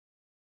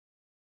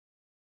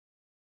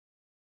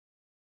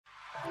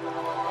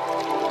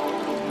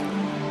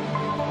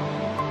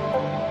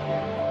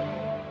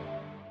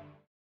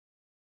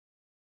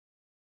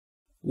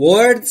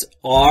Words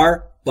are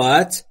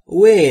but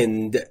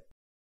wind.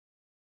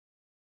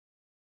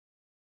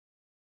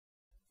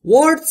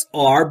 Words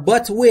are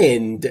but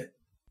wind.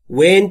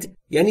 Wind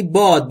یعنی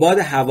باد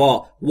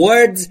هوا.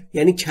 Words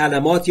یعنی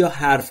کلمات یا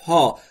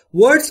حرفها.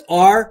 Words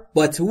are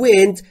but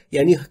wind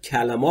یعنی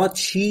کلمات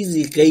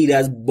چیزی غیر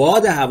از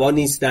باد هوا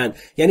نیستند.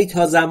 یعنی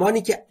تا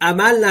زمانی که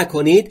عمل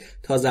نکنید،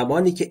 تا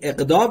زمانی که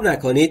اقدام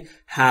نکنید،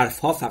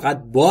 حرفها فقط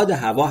باد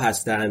هوا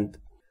هستند.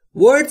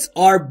 Words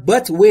are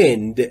but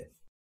wind.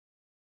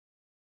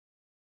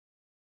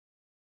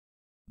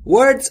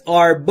 Words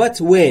are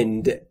but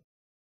wind.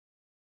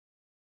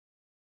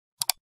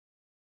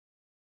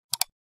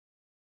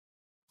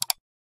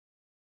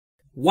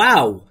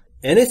 Wow!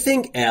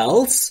 Anything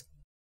else?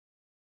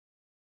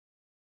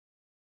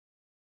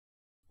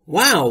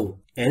 Wow!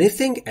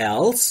 Anything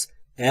else?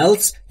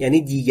 Else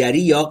یعنی دیگری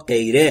یا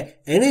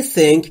غیره.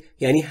 Anything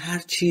یعنی هر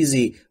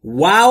چیزی.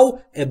 Wow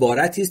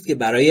عبارتی است که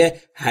برای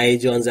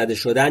هیجان زده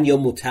شدن یا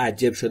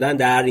متعجب شدن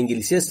در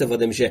انگلیسی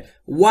استفاده میشه.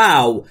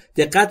 Wow.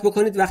 دقت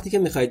بکنید وقتی که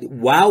میخواید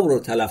wow رو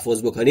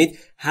تلفظ بکنید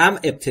هم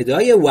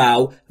ابتدای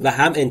wow و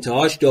هم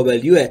انتهاش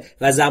W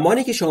و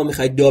زمانی که شما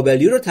میخواید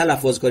W رو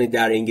تلفظ کنید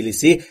در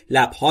انگلیسی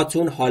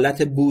لبهاتون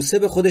حالت بوسه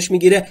به خودش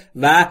میگیره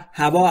و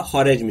هوا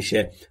خارج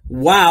میشه.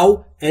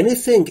 Wow.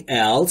 Anything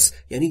else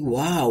یعنی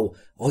wow.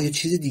 آیا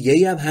چیز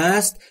دیگه‌ای هم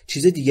هست؟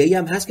 چیز دیگه‌ای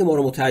هم هست که ما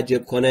رو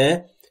متعجب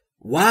کنه؟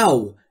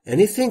 Wow!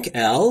 Anything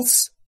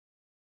else?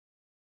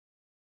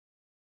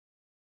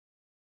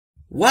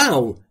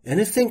 Wow!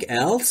 Anything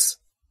else?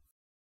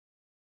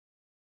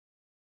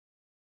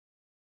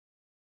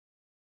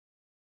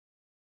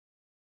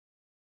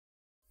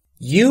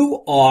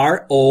 You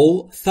are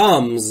all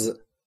thumbs.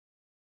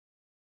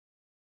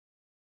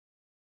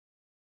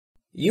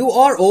 You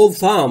are all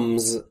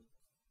thumbs.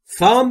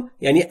 thumb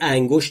یعنی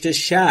انگشت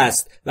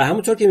شست و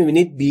همونطور که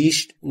میبینید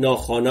بیشت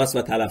ناخواناست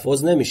و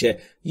تلفظ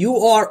نمیشه. You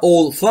are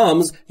all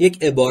thumbs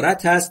یک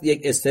عبارت هست،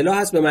 یک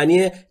اصطلاح هست به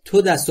معنی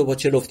تو دست و پا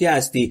چلفتی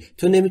هستی،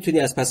 تو نمیتونی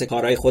از پس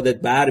کارهای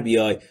خودت بر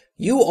بیای.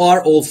 You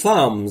are all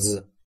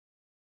thumbs.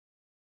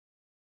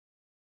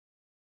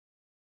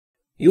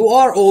 You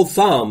are all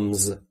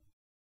thumbs.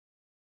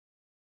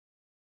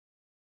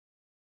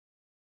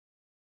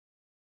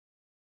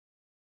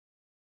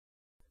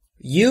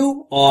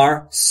 You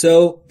are so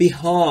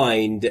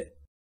behind.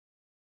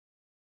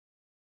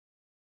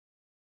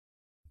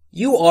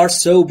 You are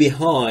so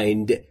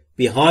behind.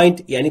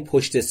 Behind یعنی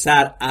پشت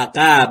سر،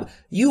 عقب.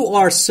 You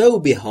are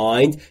so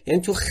behind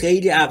یعنی تو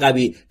خیلی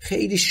عقبی،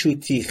 خیلی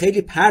شوتی،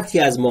 خیلی پرتی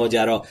از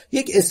ماجرا.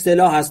 یک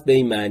اصطلاح هست به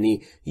این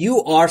معنی.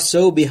 You are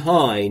so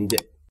behind.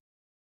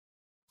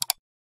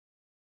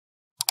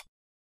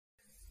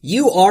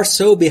 You are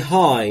so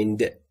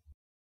behind.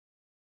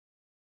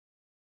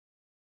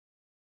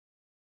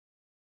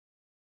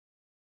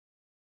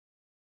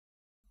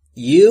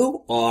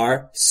 You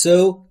are so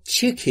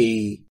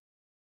cheeky.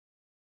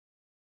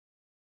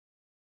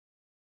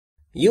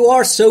 You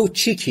are so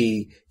cheeky.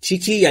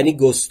 cheeky یعنی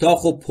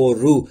گستاخ و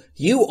پررو.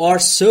 You are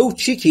so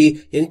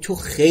cheeky یعنی تو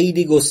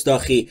خیلی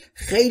گستاخی،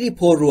 خیلی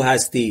پررو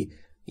هستی.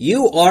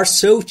 You are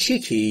so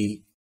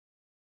cheeky.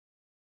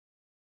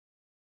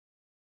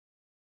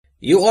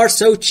 You are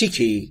so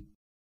cheeky.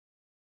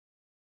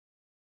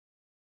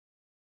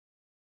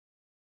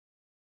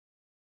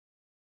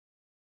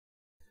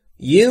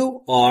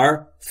 You are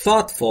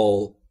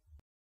thoughtful.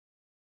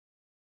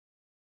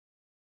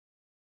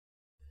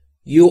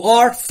 You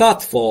are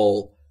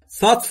thoughtful.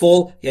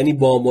 thoughtful یعنی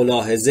با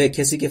ملاحظه،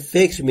 کسی که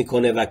فکر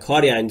میکنه و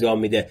کاری انجام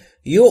میده.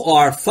 You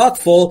are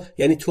thoughtful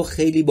یعنی تو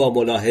خیلی با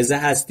ملاحظه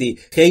هستی،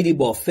 خیلی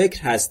با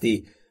فکر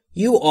هستی.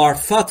 You are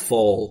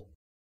thoughtful.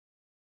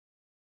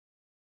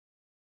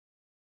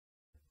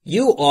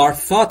 You are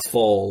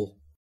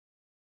thoughtful.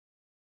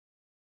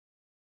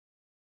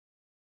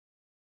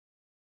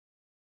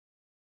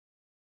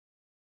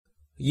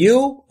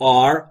 You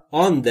are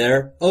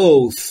under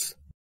oath.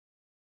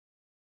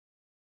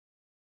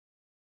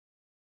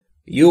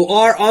 You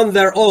are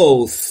under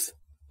oath.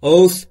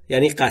 oath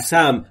یعنی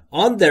قسم.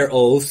 under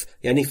oath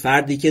یعنی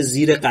فردی که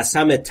زیر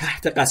قسم،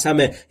 تحت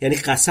قسمه، یعنی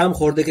قسم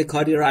خورده که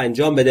کاری را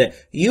انجام بده.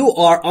 You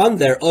are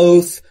under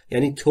oath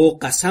یعنی تو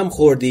قسم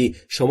خوردی،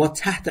 شما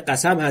تحت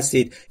قسم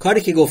هستید،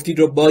 کاری که گفتید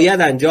رو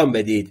باید انجام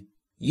بدید.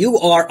 You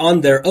are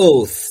under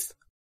oath.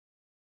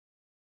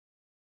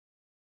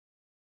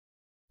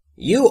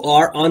 You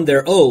are under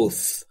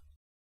oath.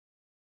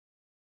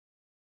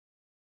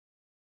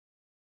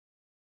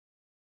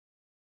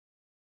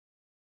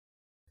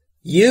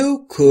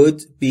 You could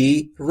be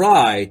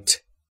right.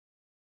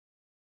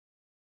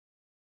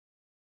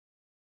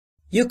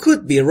 You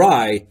could be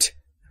right.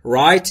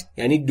 right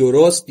یعنی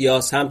درست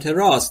یا سمت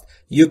راست.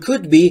 You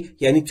could be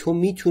یعنی تو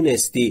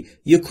میتونستی.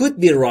 You could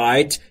be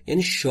right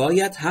یعنی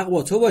شاید حق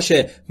با تو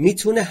باشه،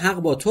 میتونه حق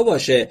با تو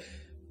باشه.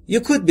 You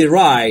could be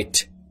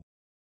right.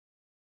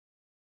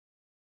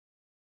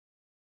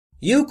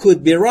 You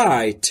could be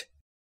right.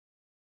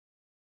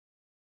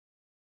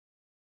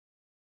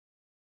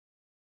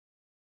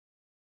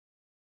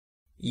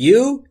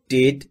 You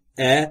did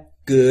a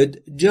good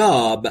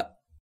job.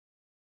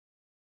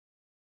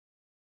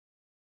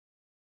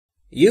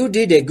 You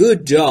did a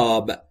good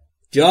job.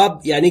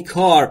 job یعنی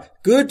کار.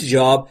 good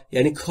job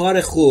یعنی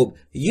کار خوب.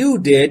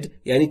 You did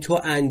یعنی تو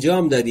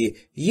انجام دادی.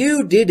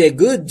 You did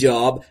a good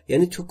job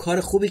یعنی تو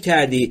کار خوبی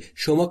کردی.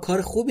 شما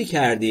کار خوبی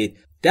کردید.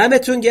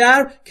 دمتون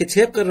گرم که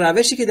طبق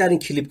روشی که در این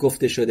کلیپ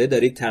گفته شده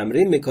دارید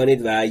تمرین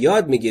میکنید و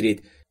یاد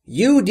میگیرید.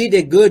 You did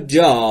a good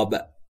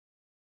job.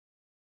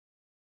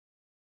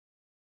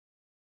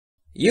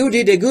 You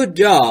did a good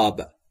job.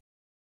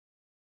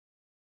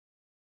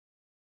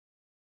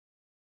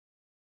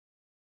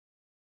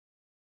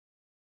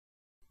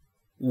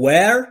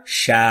 Where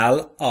shall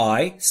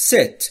I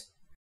sit?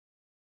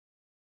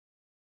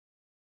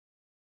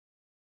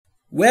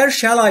 Where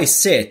shall I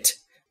sit?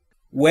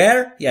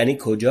 Where یعنی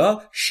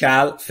کجا.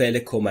 shall فعل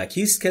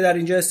کمکی است که در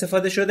اینجا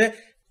استفاده شده.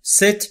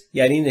 sit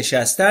یعنی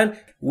نشستن.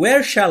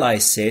 Where shall I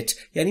sit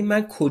یعنی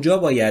من کجا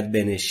باید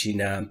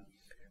بنشینم.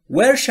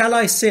 Where shall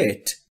I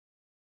sit?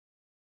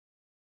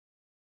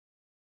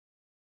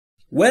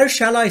 Where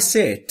shall I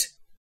sit?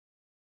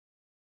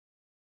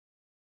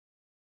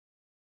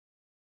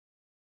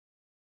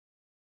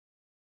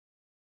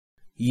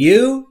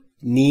 You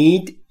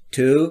need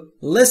to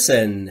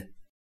listen.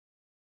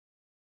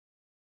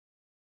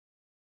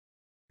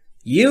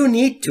 You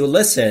need to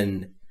listen.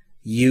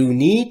 You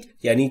need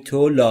یعنی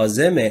تو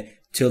لازمه.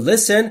 To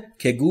listen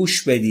که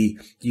گوش بدی.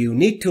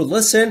 You need to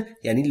listen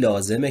یعنی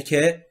لازمه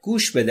که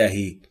گوش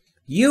بدهی.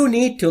 You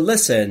need to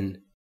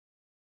listen.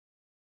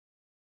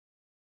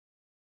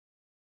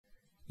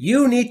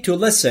 You need to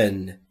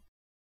listen.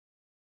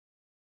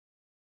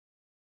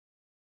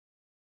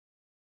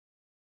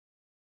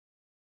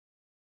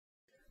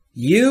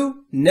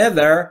 You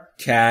never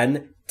can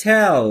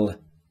tell.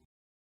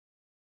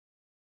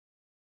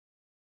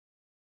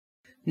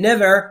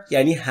 Never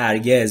یعنی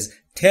هرگز.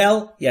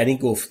 tell یعنی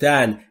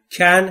گفتن.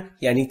 can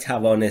یعنی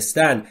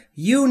توانستن.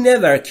 You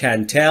never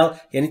can tell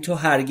یعنی تو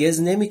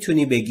هرگز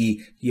نمیتونی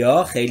بگی،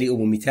 یا خیلی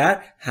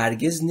عمومی‌تر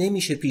هرگز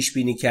نمیشه پیش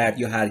بینی کرد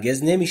یا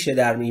هرگز نمیشه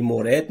در این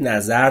مورد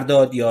نظر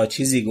داد یا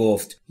چیزی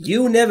گفت.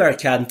 You never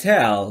can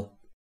tell.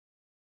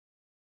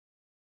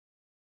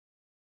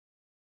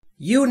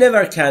 You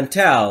never can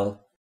tell.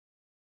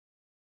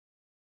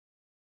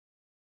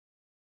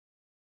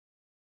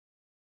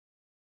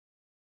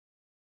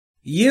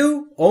 You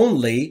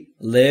only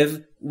live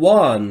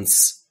once.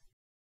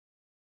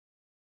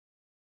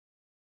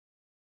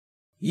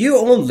 You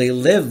only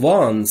live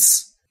once.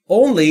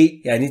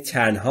 Only یعنی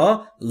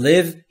تنها.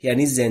 live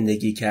یعنی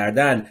زندگی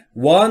کردن.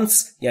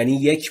 once یعنی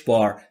یک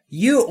بار.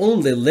 You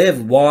only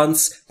live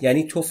once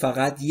یعنی تو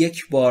فقط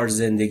یک بار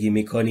زندگی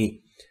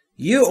میکنی.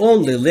 You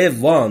only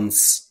live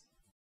once.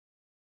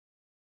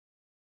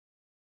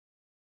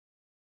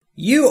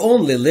 You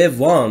only live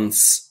once.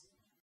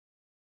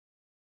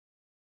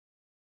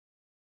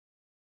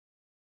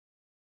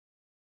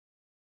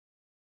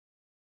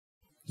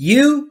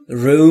 You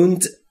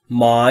ruined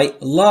my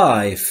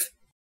life.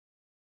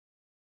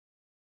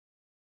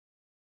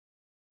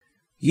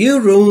 You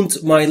ruined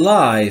my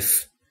life.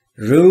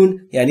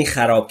 ruin یعنی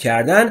خراب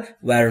کردن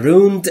و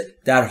ruined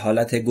در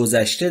حالت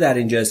گذشته در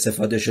اینجا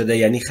استفاده شده،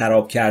 یعنی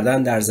خراب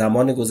کردن در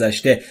زمان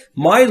گذشته.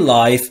 My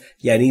life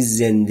یعنی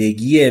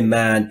زندگی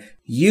من.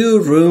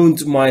 You ruined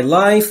my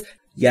life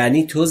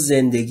یعنی تو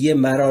زندگی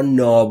مرا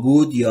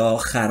نابود یا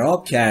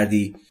خراب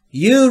کردی.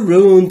 You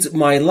ruined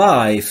my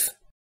life.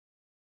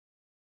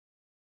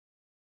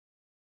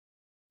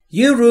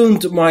 You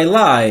ruined my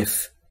life.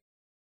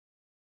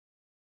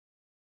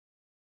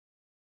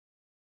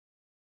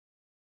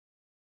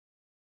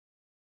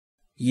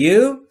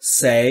 You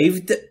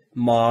saved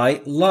my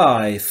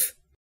life.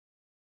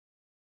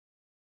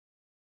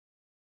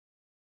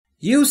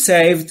 You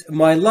saved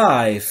my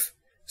life.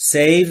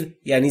 save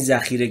یعنی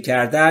ذخیره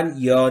کردن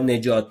یا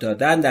نجات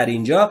دادن. در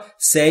اینجا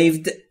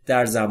saved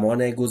در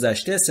زمان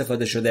گذشته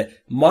استفاده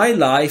شده. My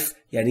life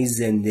یعنی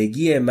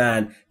زندگی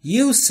من.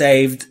 You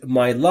saved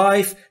my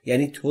life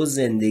یعنی تو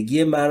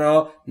زندگی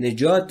مرا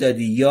نجات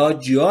دادی یا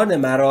جان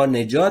مرا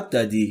نجات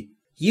دادی.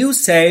 You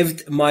saved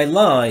my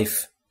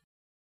life.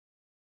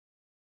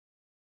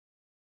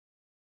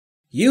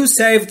 You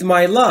saved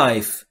my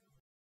life.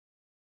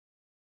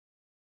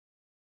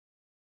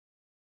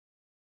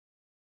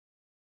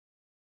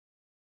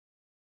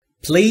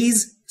 Please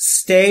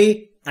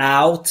stay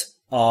out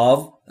of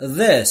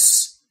this.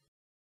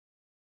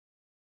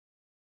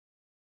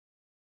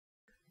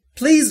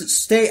 Please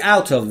stay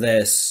out of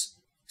this.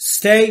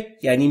 Stay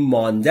یعنی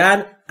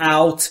ماندن.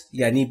 out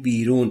یعنی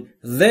بیرون.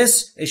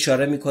 this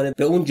اشاره میکنه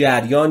به اون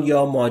جریان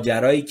یا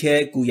ماجرایی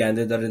که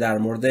گوینده داره در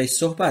موردش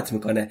صحبت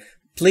میکنه.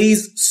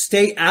 Please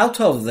stay out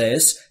of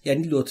this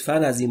یعنی لطفاً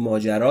از این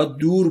ماجرا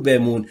دور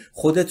بمون.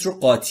 خودت رو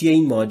قاطی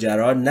این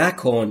ماجرا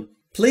نکن.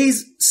 Please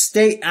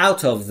stay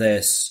out of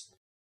this.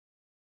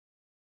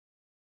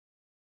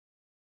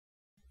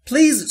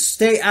 Please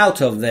stay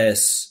out of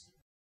this.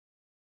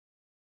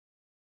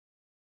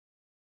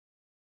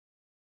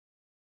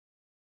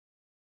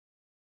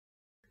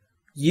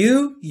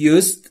 You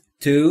used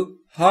to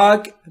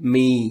hug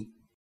me.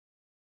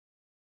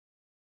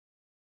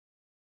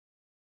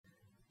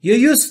 You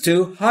used to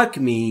hug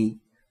me.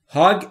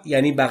 hug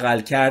یعنی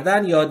بغل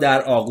کردن یا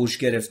در آغوش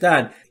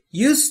گرفتن.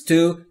 used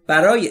to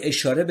برای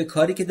اشاره به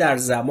کاری که در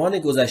زمان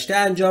گذشته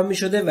انجام می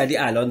شده ولی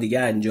الان دیگه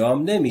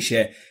انجام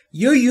نمیشه.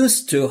 You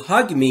used to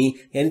hug me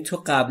یعنی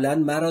تو قبلا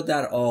مرا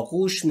در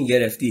آغوش می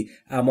گرفتی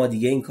اما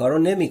دیگه این کارو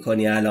نمی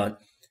کنی الان.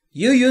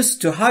 You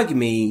used to hug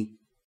me.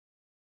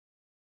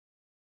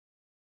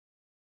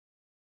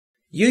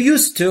 You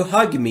used to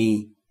hug me.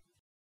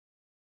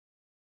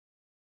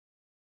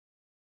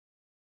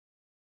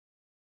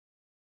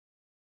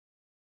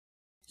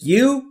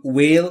 You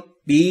will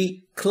be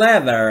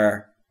clever.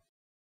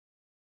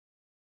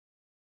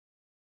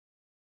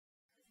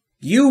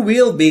 You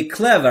will be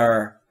clever.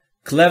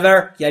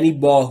 clever یعنی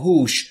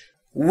باهوش.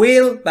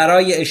 will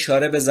برای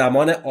اشاره به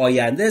زمان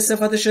آینده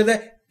استفاده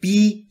شده.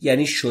 be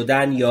یعنی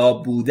شدن یا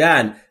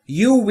بودن.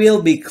 You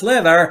will be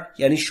clever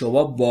یعنی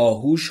شما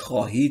باهوش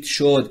خواهید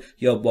شد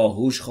یا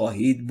باهوش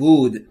خواهید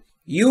بود.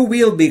 You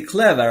will be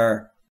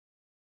clever.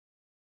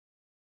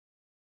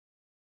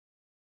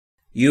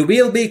 You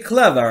will be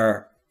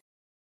clever.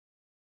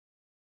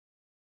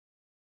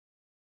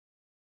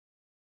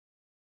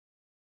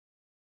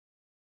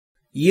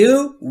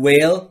 You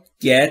will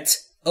get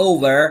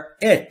over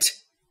it.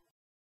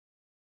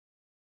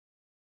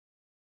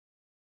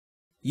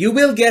 You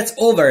will get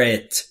over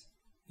it.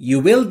 You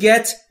will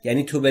get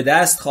یعنی تو به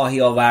دست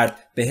خواهی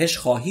آورد، بهش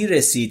خواهی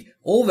رسید.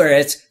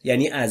 Over it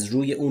یعنی از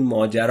روی اون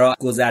ماجرا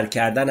گذر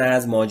کردن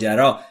از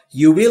ماجرا.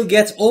 You will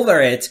get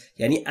over it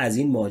یعنی از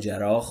این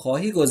ماجرا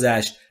خواهی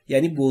گذشت،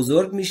 یعنی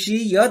بزرگ میشی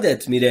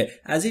یادت میره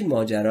از این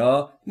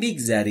ماجرا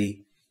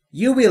میگذری.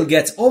 You will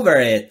get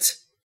over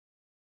it.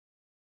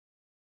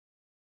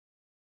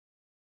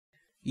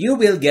 You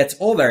will get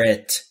over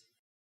it.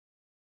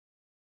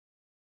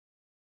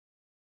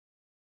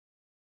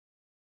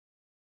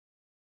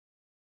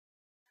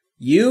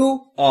 You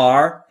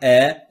are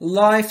a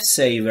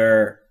lifesaver.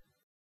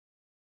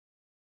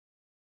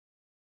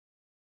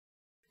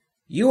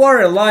 You are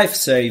a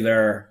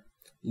lifesaver.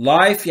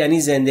 Life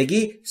یعنی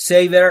زندگی،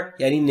 saver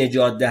یعنی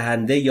نجات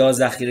دهنده یا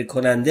ذخیره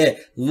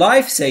کننده.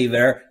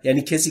 Lifesaver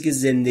یعنی کسی که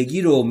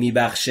زندگی رو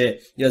میبخشه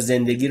یا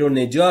زندگی رو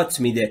نجات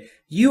میده.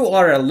 You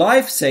are a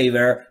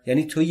lifesaver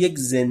یعنی تو یک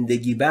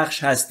زندگی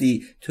بخش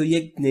هستی، تو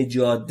یک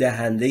نجات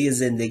دهنده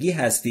زندگی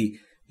هستی.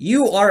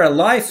 You are a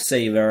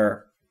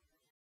lifesaver.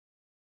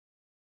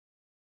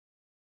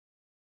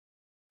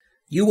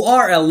 You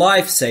are a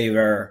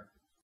lifesaver.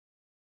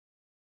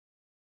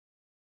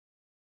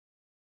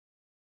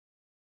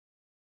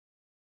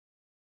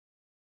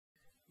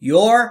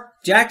 Your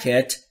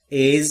jacket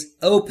is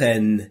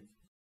open.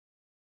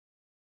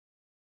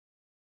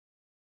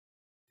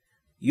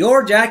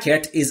 Your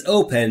jacket is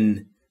open.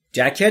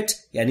 Jacket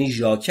یعنی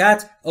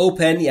ژاکت،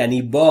 open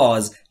یعنی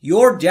باز.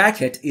 Your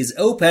jacket is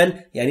open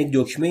یعنی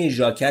دکمه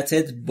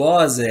ژاکتت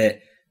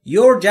بازه.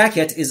 Your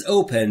jacket is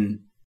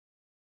open.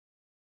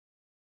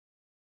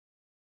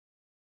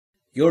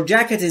 Your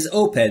jacket is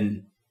open.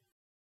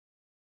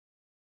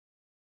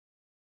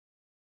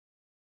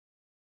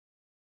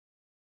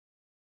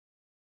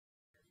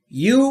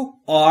 You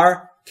are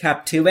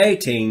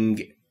captivating.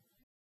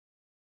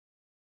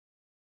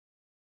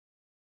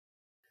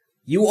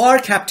 You are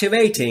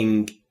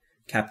captivating.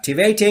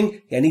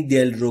 Captivating یعنی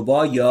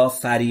دلربا یا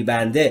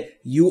فریبنده.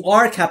 You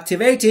are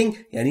captivating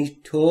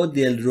یعنی تو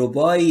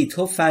دلربایی،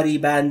 تو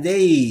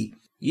فریبنده‌ای.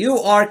 You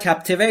are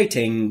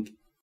captivating.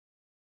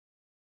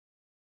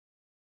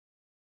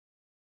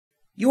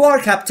 You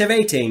are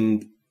captivating.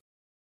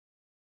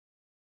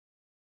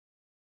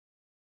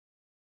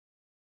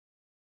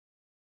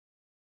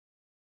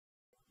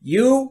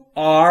 You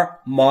are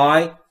my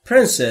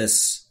princess.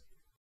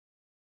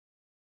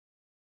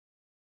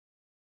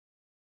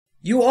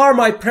 You are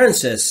my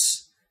princess.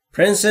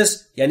 Princess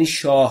یعنی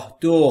شاه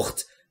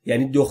دخت،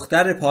 یعنی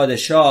دختر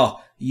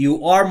پادشاه. You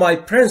are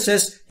my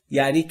princess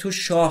یعنی تو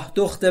شاه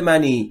دخت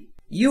منی.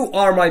 You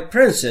are my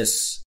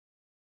princess.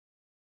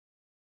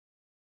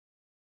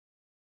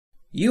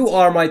 You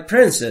are my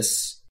princess.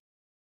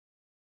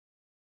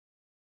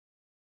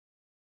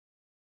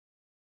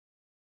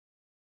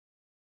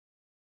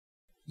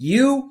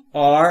 You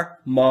are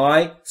my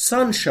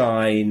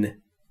sunshine.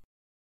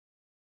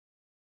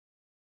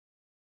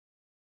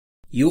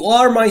 You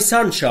are my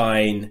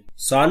sunshine.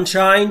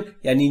 Sunshine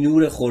یعنی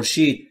نور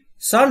خورشید.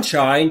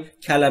 Sunshine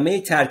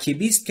کلمه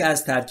ترکیبی است که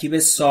از ترکیب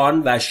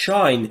sun و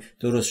shine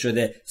درست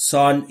شده.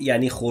 sun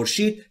یعنی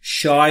خورشید،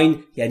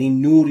 shine یعنی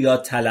نور یا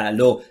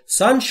تلالو.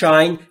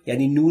 Sunshine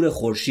یعنی نور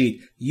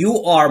خورشید. You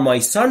are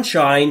my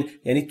sunshine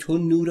یعنی تو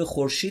نور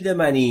خورشید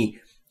منی.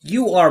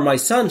 You are my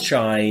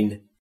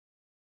sunshine.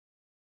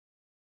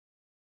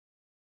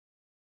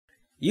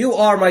 You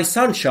are my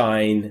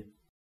sunshine.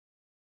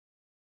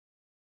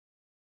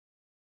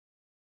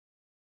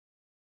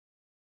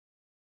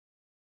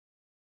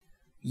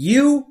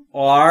 You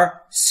are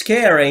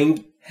scaring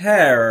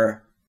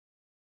her.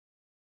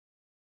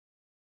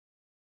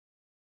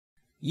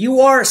 You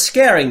are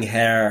scaring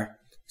her.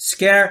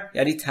 Scare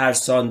یعنی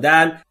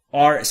ترساندن.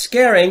 are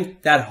scaring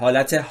در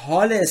حالت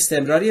حال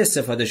استمراری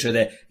استفاده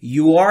شده.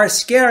 You are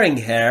scaring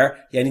her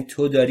یعنی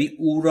تو داری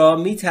او را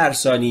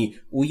میترسانی.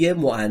 او یه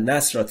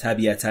مؤنث را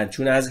طبیعتاً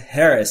چون از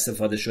her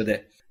استفاده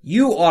شده.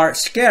 You are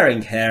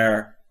scaring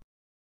her.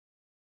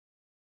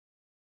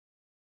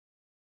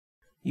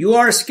 You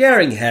are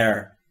scaring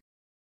her.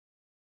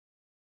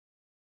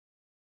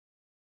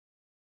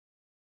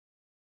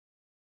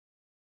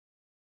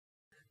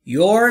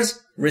 Yours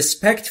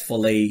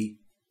respectfully.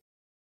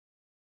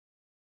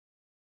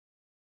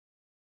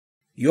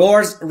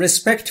 Yours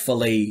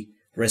respectfully.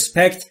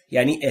 Respect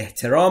یعنی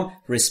احترام.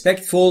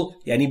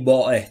 Respectful یعنی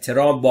با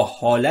احترام، با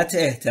حالت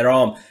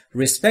احترام.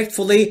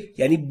 Respectfully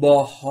یعنی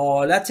با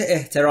حالت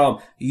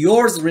احترام.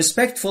 Yours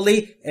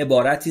respectfully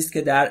عبارتی است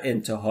که در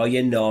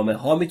انتهای نامه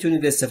ها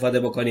میتونید استفاده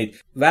بکنید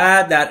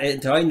و در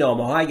انتهای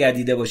نامه ها اگر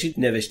دیده باشید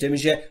نوشته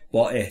میشه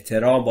با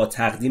احترام، با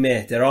تقدیم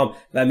احترام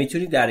و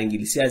میتونید در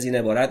انگلیسی از این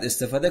عبارت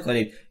استفاده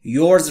کنید.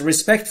 Yours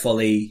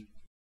respectfully.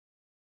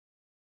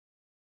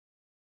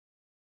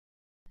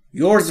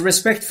 Yours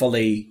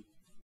respectfully.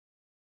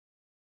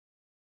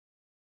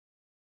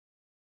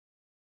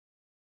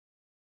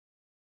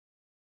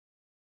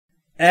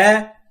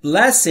 A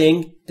blessing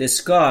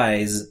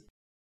disguise.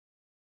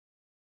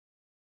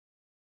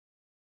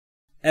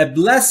 A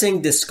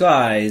blessing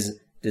disguise.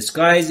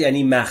 Disguise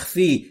یعنی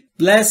مخفی.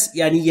 Bless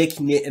یعنی یک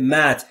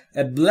نعمت.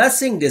 A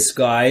blessing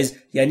disguise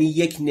یعنی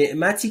یک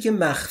نعمتی که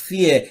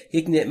مخفیه،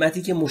 یک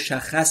نعمتی که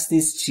مشخص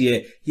نیست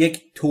چیه،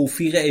 یک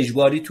توفیق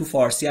اجباری تو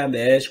فارسی هم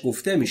بهش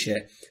گفته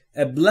میشه.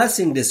 A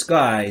blessing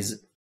disguise.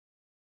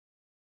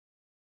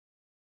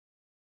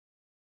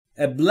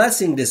 A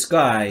blessing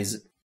disguise.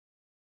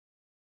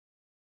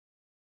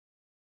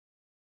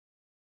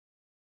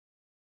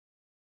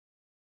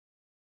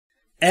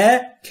 A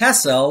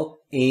castle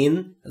in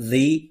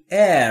the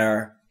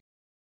air.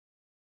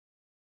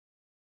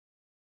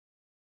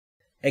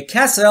 A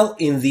castle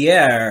in the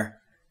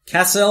air.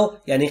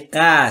 Castle یعنی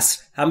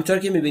قصر. همونطور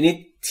که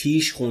میبینید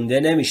تیش خونده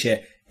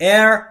نمیشه.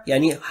 Air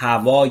یعنی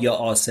هوا یا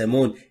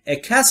آسمون. A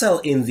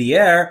castle in the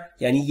air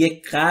یعنی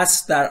یک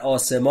قصر در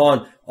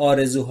آسمان.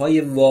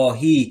 آرزوهای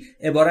واهی.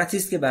 عبارتی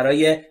است که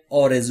برای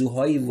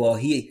آرزوهای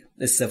واهی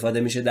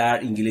استفاده میشه در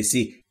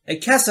انگلیسی. A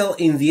castle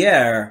in the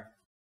air.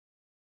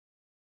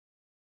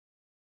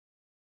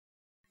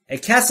 A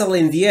castle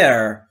in the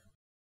air.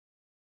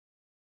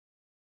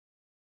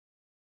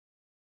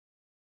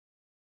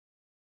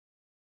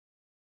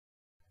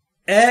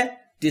 A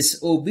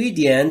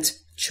disobedient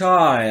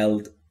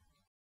child.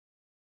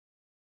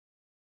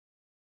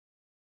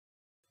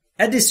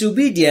 A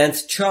disobedient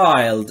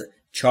child.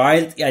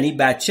 Child یعنی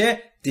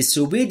بچه.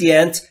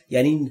 Disobedient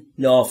یعنی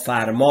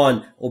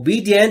نافرمان.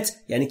 Obedient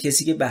یعنی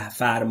کسی که به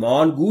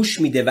فرمان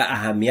گوش میده و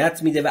اهمیت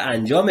میده و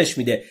انجامش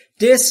میده.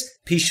 Dis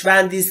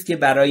پیشوندی است که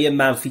برای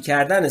منفی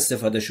کردن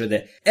استفاده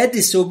شده. A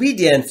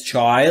disobedient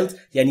child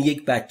یعنی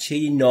یک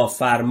بچه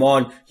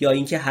نافرمان یا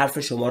اینکه حرف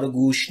شما رو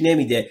گوش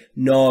نمیده،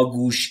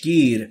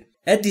 ناگوشگیر.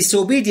 A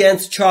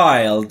disobedient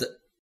child.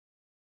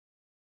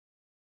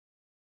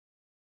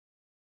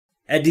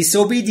 A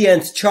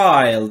disobedient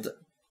child.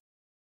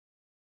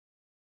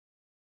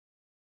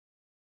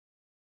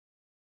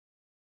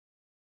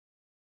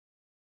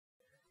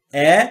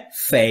 A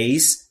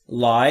face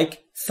like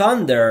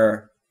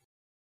thunder.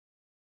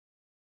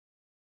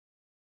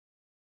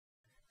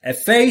 A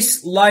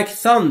face like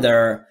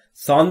thunder.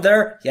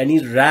 Thunder یعنی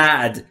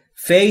رعد.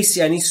 Face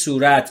یعنی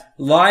صورت.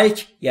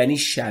 Like یعنی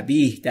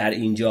شبیه در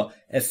اینجا.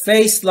 A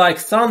face like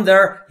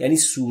thunder یعنی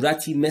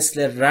صورتی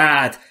مثل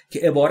رعد که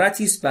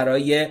عبارتی است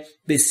برای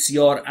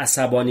بسیار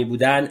عصبانی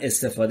بودن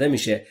استفاده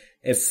میشه.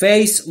 A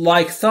face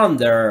like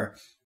thunder.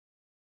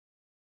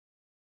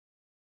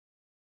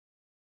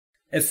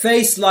 A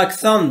face like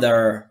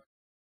thunder.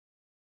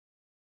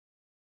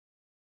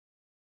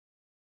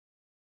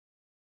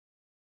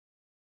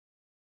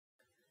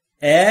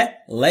 A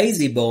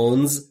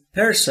lazybones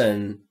person.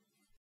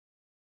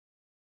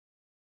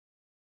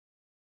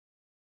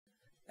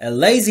 A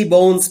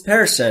lazybones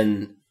person.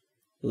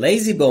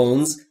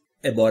 Lazybones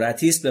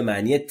عبارتی است به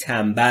معنی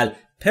تنبل.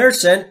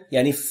 Person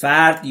یعنی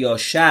فرد یا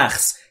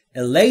شخص. A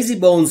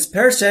lazybones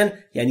person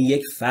یعنی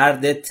یک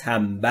فرد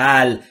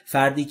تنبل،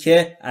 فردی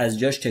که از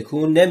جاش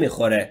تکون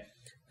نمیخوره.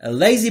 A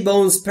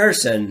lazybones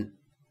person.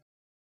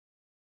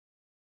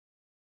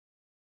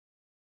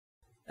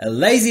 A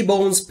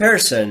lazybones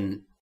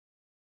person.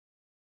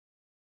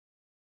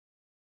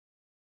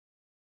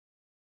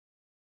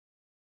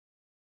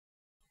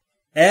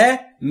 A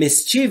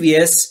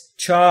mischievous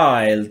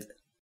child.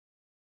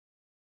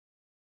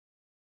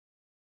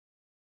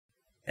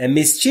 A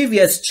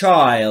mischievous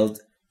child.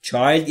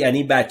 Child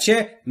یعنی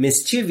بچه.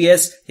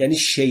 Mischievous یعنی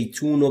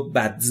شیطون و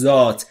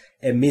بدذات.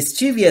 A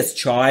mischievous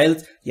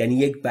child یعنی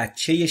یک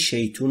بچه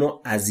شیطون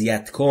و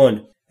اذیت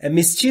کن. A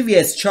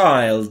mischievous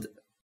child.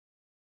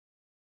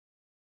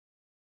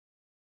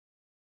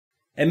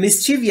 A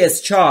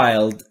mischievous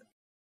child.